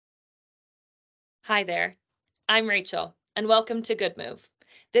Hi there, I'm Rachel, and welcome to Good Move.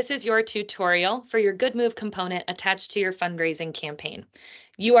 This is your tutorial for your Good Move component attached to your fundraising campaign.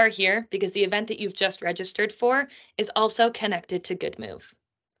 You are here because the event that you've just registered for is also connected to Good Move.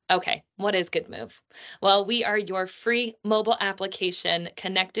 Okay, what is Good Move? Well, we are your free mobile application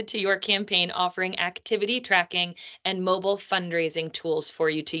connected to your campaign offering activity tracking and mobile fundraising tools for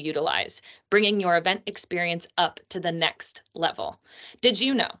you to utilize, bringing your event experience up to the next level. Did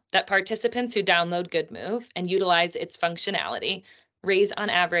you know that participants who download Good Move and utilize its functionality raise on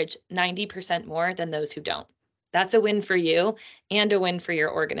average 90% more than those who don't? That's a win for you and a win for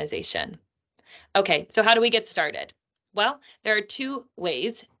your organization. Okay, so how do we get started? Well, there are two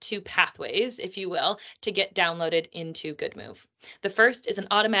pathways, if you will, to get downloaded into GoodMove. The first is an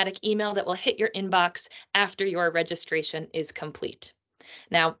automatic email that will hit your inbox after your registration is complete.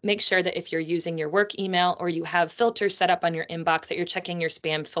 Now, make sure that if you're using your work email or you have filters set up on your inbox that you're checking your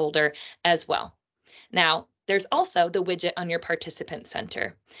spam folder as well. Now, there's also the widget on your participant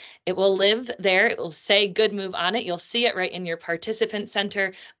center. It will live there. It will say Good Move on it. You'll see it right in your participant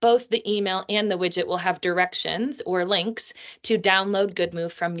center. Both the email and the widget will have directions or links to download Good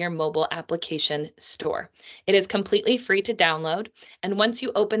Move from your mobile application store. It is completely free to download. And once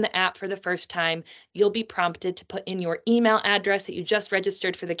you open the app for the first time, you'll be prompted to put in your email address that you just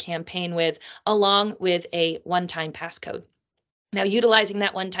registered for the campaign with, along with a one-time passcode. Now, utilizing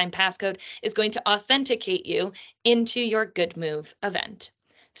that one-time passcode is going to authenticate you into your Good Move event.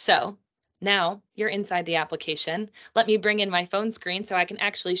 So now you're inside the application. Let me bring in my phone screen so I can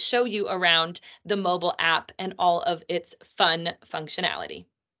actually show you around the mobile app and all of its fun functionality.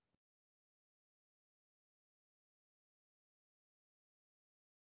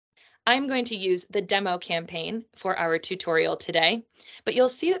 I'm going to use the demo campaign for our tutorial today, but you'll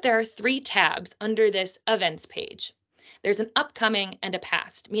see that there are three tabs under this events page. There's an upcoming and a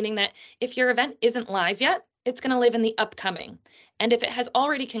past, meaning that if your event isn't live yet, it's going to live in the upcoming. And if it has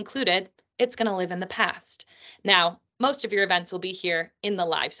already concluded, it's going to live in the past. Now, most of your events will be here in the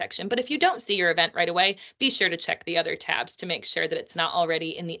live section, but if you don't see your event right away, be sure to check the other tabs to make sure that it's not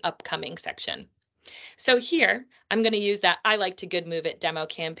already in the upcoming section. So here, I'm going to use that I Like to Good Move It demo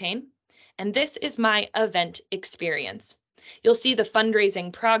campaign. And this is my event experience. You'll see the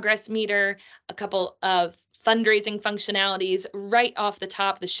fundraising progress meter, a couple of fundraising functionalities right off the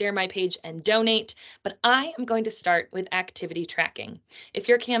top, the share my page and donate, but I am going to start with activity tracking. If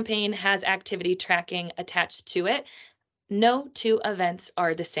your campaign has activity tracking attached to it, no two events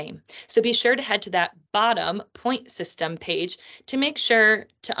are the same. So be sure to head to that bottom point system page to make sure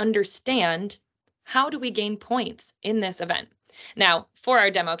to understand how do we gain points in this event. Now, for our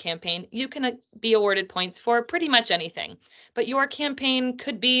demo campaign, you can be awarded points for pretty much anything, but your campaign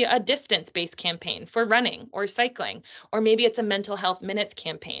could be a distance-based campaign for running or cycling, or maybe it's a mental health minutes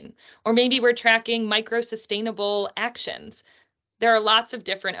campaign, or maybe we're tracking micro-sustainable actions. There are lots of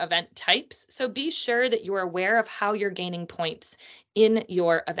different event types, so be sure that you're aware of how you're gaining points in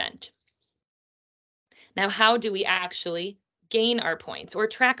your event. Now, how do we actually gain our points or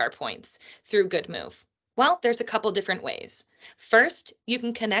track our points through Good Move? Well, there's a couple different ways. First, you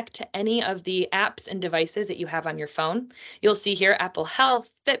can connect to any of the apps and devices that you have on your phone. You'll see here Apple Health,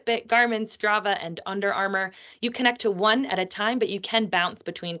 Fitbit, Garmin, Strava, and Under Armour. You connect to one at a time, but you can bounce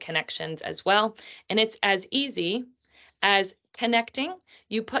between connections as well. And it's as easy as connecting.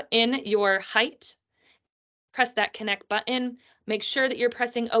 You put in your height, press that connect button, make sure that you're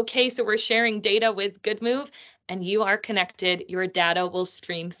pressing OK so we're sharing data with GoodMove, and you are connected. Your data will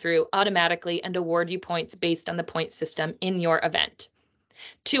stream through automatically and award you points based on the point system in your event.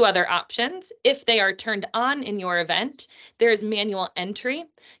 Two other options, if they are turned on in your event, there's manual entry.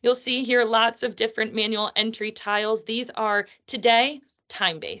 You'll see here lots of different manual entry tiles. These are today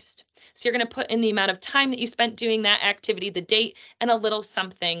time-based. So you're going to put in the amount of time that you spent doing that activity, the date, and a little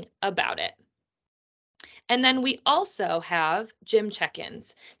something about it. And then we also have gym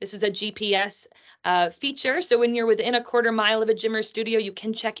check-ins. This is a GPS feature. So when you're within a quarter mile of a gym or studio, you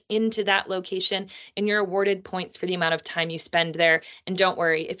can check into that location and you're awarded points for the amount of time you spend there. And don't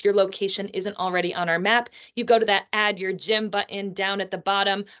worry, if your location isn't already on our map, you go to that Add Your Gym button down at the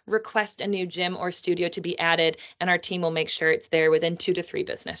bottom, request a new gym or studio to be added, and our team will make sure it's there within 2 to 3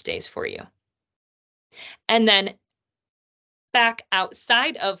 business days for you. And then back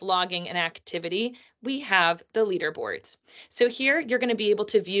outside of logging an activity, we have the leaderboards. So here you're going to be able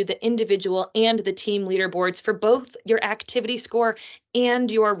to view the individual and the team leaderboards for both your activity score and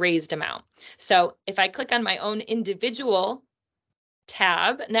your raised amount. So if I click on my own individual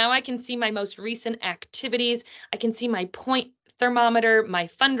tab, now I can see my most recent activities. I can see my point thermometer, my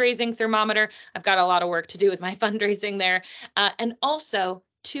fundraising thermometer. I've got a lot of work to do with my fundraising there. And also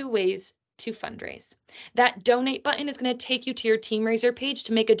 2 ways to fundraise. That donate button is going to take you to your Team Raiser page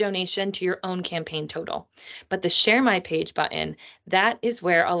to make a donation to your own campaign total. But the Share My Page button, that is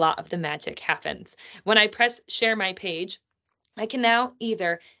where a lot of the magic happens. When I press Share My Page, I can now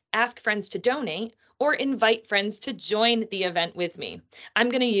either ask friends to donate or invite friends to join the event with me. I'm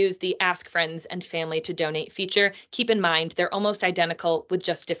going to use the Ask Friends and Family to Donate feature. Keep in mind, they're almost identical with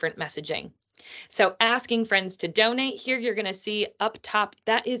just different messaging. So asking friends to donate, here you're going to see up top,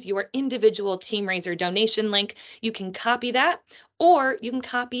 that is your individual Team Raiser donation link. You can copy that, or you can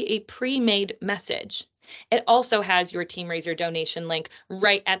copy a pre-made message. It also has your Team Raiser donation link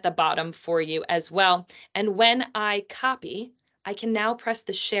right at the bottom for you as well. And when I copy, I can now press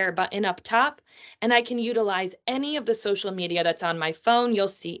the share button up top, and I can utilize any of the social media that's on my phone. You'll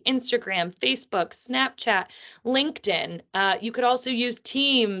see Instagram, Facebook, Snapchat, LinkedIn. You could also use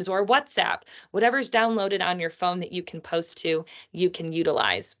Teams or WhatsApp, whatever's downloaded on your phone that you can post to, you can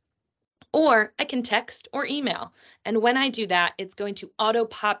utilize. Or I can text or email. And when I do that, it's going to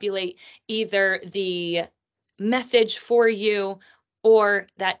auto-populate either the message for you or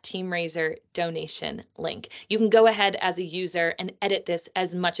that Team Raiser donation link. You can go ahead as a user and edit this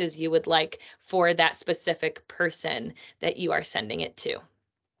as much as you would like for that specific person that you are sending it to.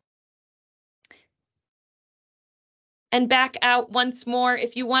 And back out once more,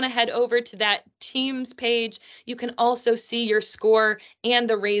 if you want to head over to that Teams page, you can also see your score and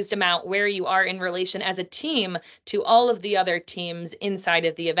the raised amount where you are in relation as a team to all of the other teams inside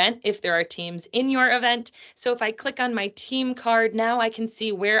of the event, if there are teams in your event. So if I click on my team card, now I can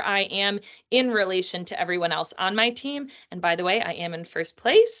see where I am in relation to everyone else on my team. And by the way, I am in first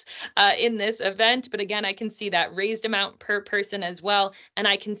place in this event. But again, I can see that raised amount per person as well. And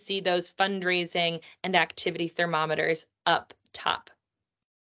I can see those fundraising and activity thermometers up top.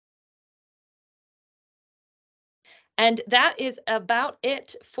 And that is about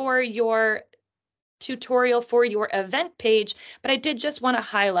it for your tutorial for your event page, but I did just want to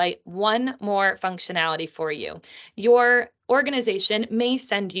highlight one more functionality for you. Your organization may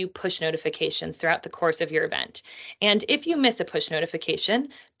send you push notifications throughout the course of your event. And if you miss a push notification,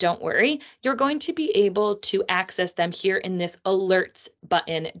 don't worry, you're going to be able to access them here in this alerts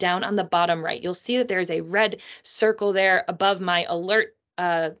button down on the bottom right. You'll see that there's a red circle there above my alert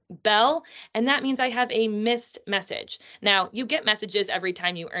bell, and that means I have a missed message. Now, you get messages every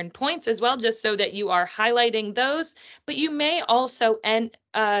time you earn points as well, just so that you are highlighting those, but you may also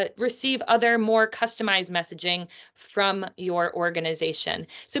receive other more customized messaging from your organization.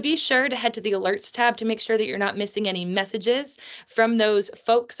 So be sure to head to the alerts tab to make sure that you're not missing any messages from those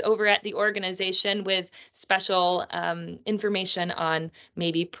folks over at the organization with special information on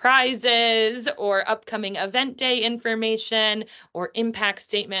maybe prizes or upcoming event day information or impact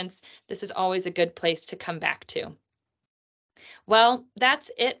statements. This is always a good place to come back to. Well,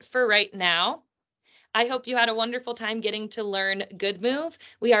 that's it for right now. I hope you had a wonderful time getting to learn Good Move.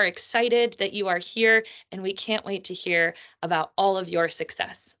 We are excited that you are here, and we can't wait to hear about all of your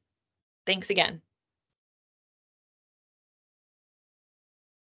success. Thanks again.